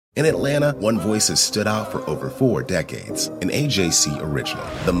In Atlanta, one voice has stood out for over 4 decades. An AJC original,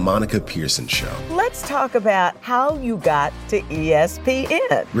 The Monica Pearson Show. Let's talk about how you got to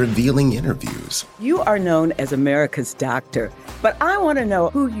ESPN. Revealing interviews. You are known as America's doctor, but I want to know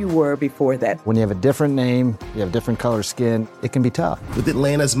who you were before that. When you have a different name, you have different color skin, it can be tough. With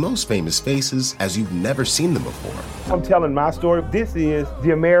Atlanta's most famous faces as you've never seen them before. I'm telling my story. This is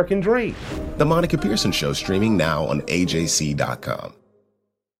the American dream. The Monica Pearson Show, streaming now on AJC.com.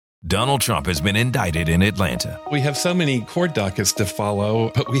 Donald Trump has been indicted in Atlanta. We have so many court dockets to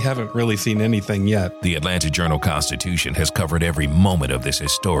follow, but we haven't really seen anything yet. The Atlanta Journal-Constitution has covered every moment of this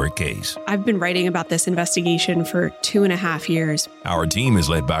historic case. I've been writing about this investigation for 2.5 years. Our team is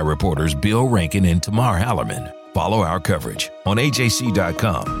led by reporters Bill Rankin and Tamar Hallerman. Follow our coverage on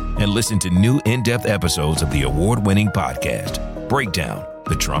AJC.com and listen to new in-depth episodes of the award-winning podcast, Breakdown,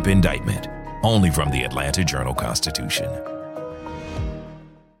 the Trump Indictment, only from the Atlanta Journal-Constitution.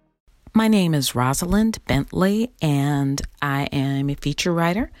 My name is Rosalind Bentley, and I am a feature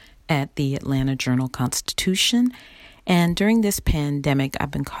writer at the Atlanta Journal-Constitution. And during this pandemic,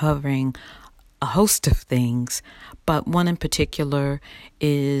 I've been covering a host of things, but one in particular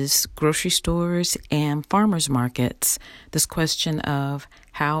is grocery stores and farmers markets. This question of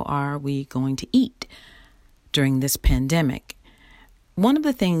how are we going to eat during this pandemic? One of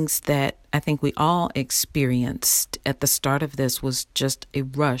the things that I think we all experienced at the start of this was just a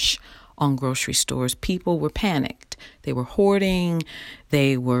rush on grocery stores. People were panicked. They were hoarding.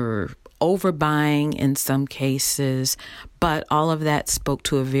 They were overbuying in some cases. But all of that spoke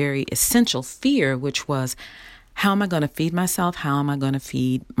to a very essential fear, which was, how am I going to feed myself? How am I going to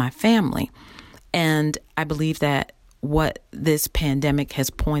feed my family? And I believe that what this pandemic has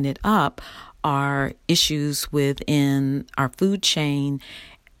pointed up are issues within our food chain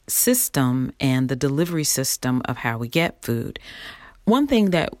system and the delivery system of how we get food. One thing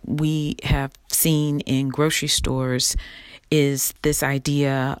that we have seen in grocery stores is this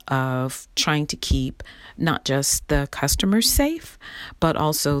idea of trying to keep not just the customers safe, but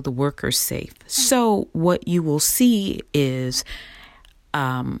also the workers safe. So what you will see is,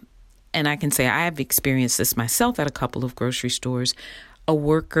 and I can say I've experienced this myself at a couple of grocery stores, a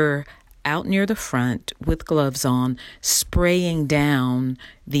worker out near the front with gloves on, spraying down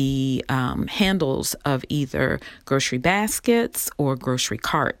the handles of either grocery baskets or grocery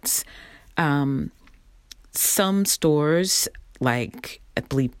carts. Some stores, like I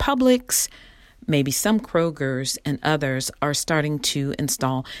believe Publix, maybe some Kroger's and others, are starting to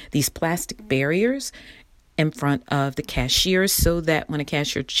install these plastic barriers in front of the cashiers so that when a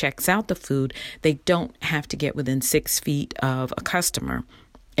cashier checks out the food, they don't have to get within 6 feet of a customer,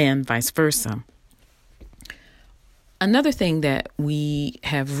 and vice versa. Another thing that we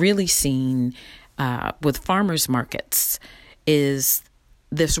have really seen with farmers markets is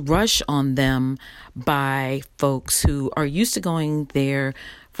this rush on them by folks who are used to going there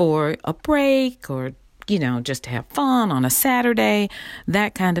for a break or, just to have fun on a Saturday,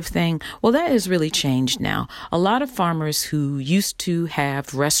 that kind of thing. Well, that has really changed now. A lot of farmers who used to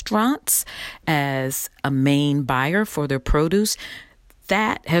have restaurants as a main buyer for their produce,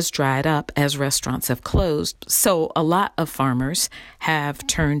 that has dried up as restaurants have closed. So a lot of farmers have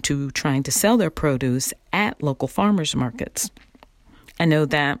turned to trying to sell their produce at local farmers markets. I know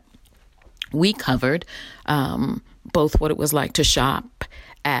that we covered both what it was like to shop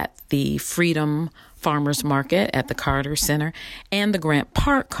at the Freedom Farmers Market at the Carter Center and the Grant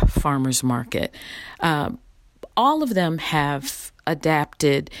Park Farmers Market. All of them have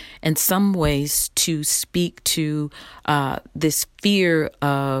adapted in some ways to speak to this fear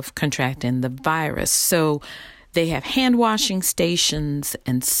of contracting the virus. So they have hand washing stations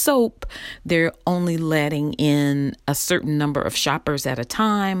and soap. They're only letting in a certain number of shoppers at a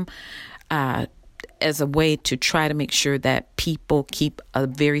time as a way to try to make sure that people keep a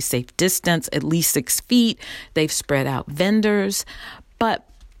very safe distance, at least 6 feet. They've spread out vendors. But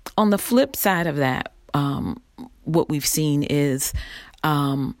on the flip side of that, what we've seen is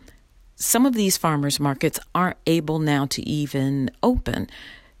some of these farmers markets aren't able now to even open.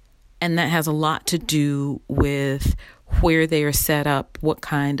 And that has a lot to do with where they are set up, what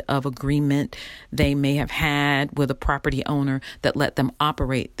kind of agreement they may have had with a property owner that let them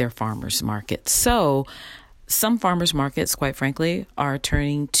operate their farmers market. So some farmers markets, quite frankly, are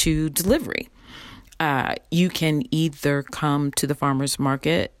turning to delivery. You can either come to the farmers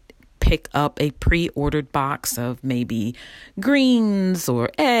market, pick up a pre-ordered box of maybe greens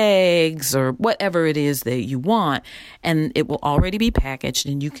or eggs or whatever it is that you want, and it will already be packaged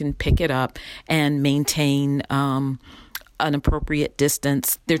and you can pick it up and maintain an appropriate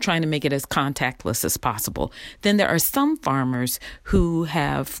distance. They're trying to make it as contactless as possible. Then there are some farmers who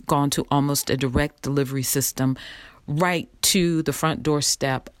have gone to almost a direct delivery system right to the front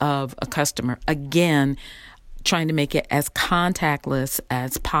doorstep of a customer. Again, trying to make it as contactless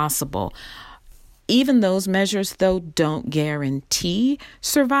as possible. Even those measures, though, don't guarantee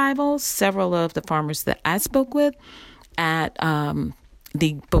survival. Several of the farmers that I spoke with at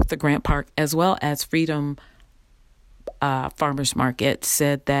both the Grant Park as well as Freedom Farmers Market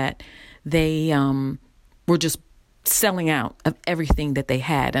said that they were just selling out of everything that they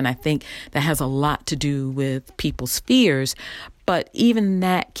had. And I think that has a lot to do with people's fears. But even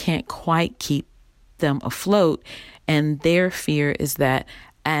that can't quite keep them afloat. And their fear is that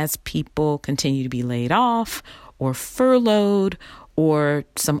as people continue to be laid off or furloughed or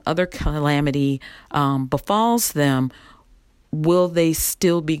some other calamity befalls them, will they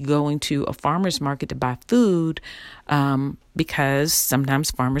still be going to a farmer's market to buy food? Because sometimes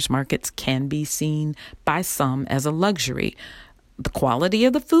farmers markets can be seen by some as a luxury. The quality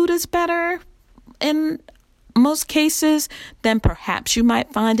of the food is better in most cases than perhaps you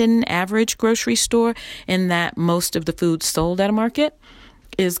might find in an average grocery store, in that most of the food sold at a market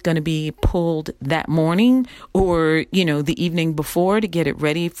is going to be pulled that morning or, the evening before to get it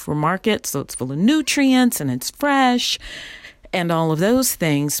ready for market. So it's full of nutrients and it's fresh and all of those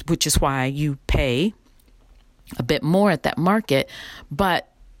things, which is why you pay a bit more at that market. But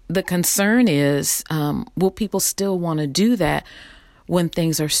the concern is, will people still want to do that when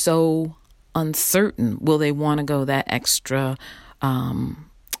things are so uncertain? Will they want to go that extra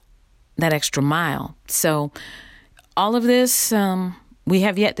mile? So all of this, we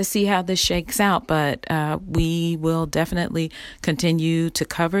have yet to see how this shakes out, but we will definitely continue to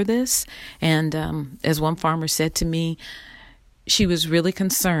cover this. And as one farmer said to me, she was really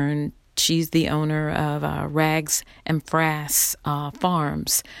concerned. She's the owner of Rags and Frass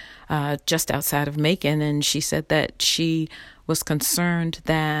Farms just outside of Macon. And she said that she was concerned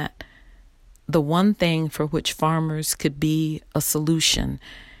that the one thing for which farmers could be a solution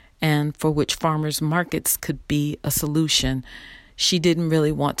and for which farmers markets could be a solution, she didn't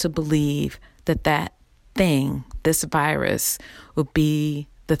really want to believe that thing, this virus, would be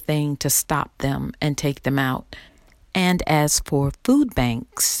the thing to stop them and take them out. And as for food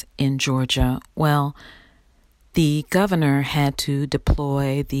banks in Georgia, well, the governor had to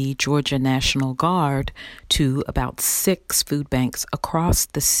deploy the Georgia National Guard to about 6 food banks across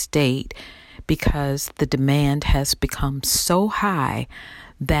the state because the demand has become so high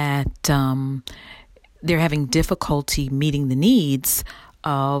that they're having difficulty meeting the needs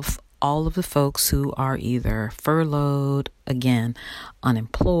of all of the folks who are either furloughed, again,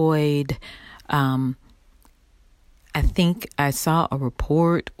 unemployed. I think I saw a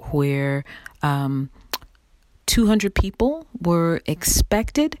report where 200 people were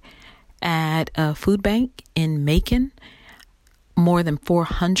expected at a food bank in Macon. More than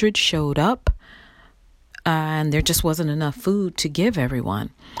 400 showed up, and there just wasn't enough food to give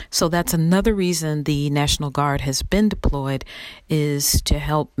everyone. So that's another reason the National Guard has been deployed, is to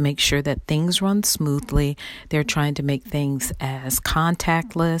help make sure that things run smoothly. They're trying to make things as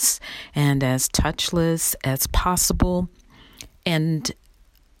contactless and as touchless as possible. And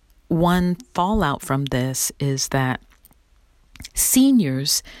one fallout from this is that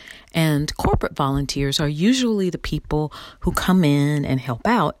seniors and corporate volunteers are usually the people who come in and help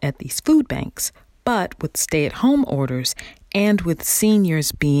out at these food banks. But with stay-at-home orders and with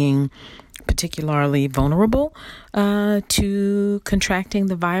seniors being particularly vulnerable to contracting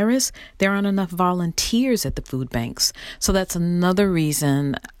the virus, there aren't enough volunteers at the food banks. So that's another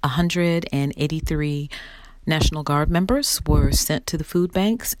reason 183 National Guard members were sent to the food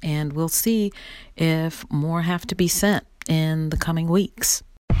banks, and we'll see if more have to be sent in the coming weeks.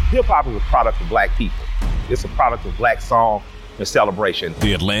 Hip-hop is a product of Black people. It's a product of Black song and celebration.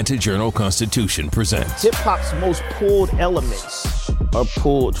 The Atlanta Journal-Constitution presents hip-hop's most pulled elements are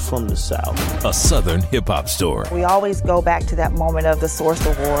pulled from the South. A Southern hip-hop story. We always go back to that moment of the Source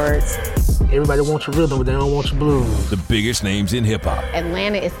Awards. Everybody wants your rhythm, but they don't want your blues. The biggest names in hip-hop.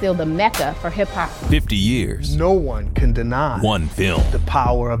 Atlanta is still the mecca for hip-hop. 50 years. No one can deny one film. The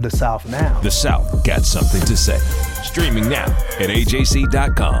power of the South now. The South got something to say. Streaming now at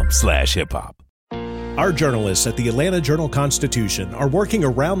ajc.com/hiphop. Our journalists at the Atlanta Journal-Constitution are working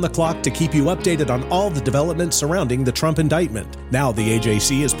around the clock to keep you updated on all the developments surrounding the Trump indictment. Now the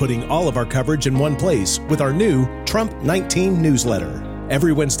AJC is putting all of our coverage in one place with our new Trump 19 newsletter.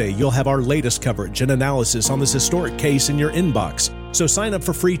 Every Wednesday, you'll have our latest coverage and analysis on this historic case in your inbox. So sign up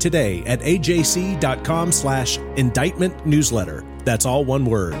for free today at ajc.com/indictment newsletter. That's all one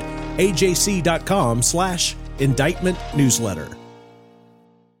word. ajc.com/indictment Indictment newsletter.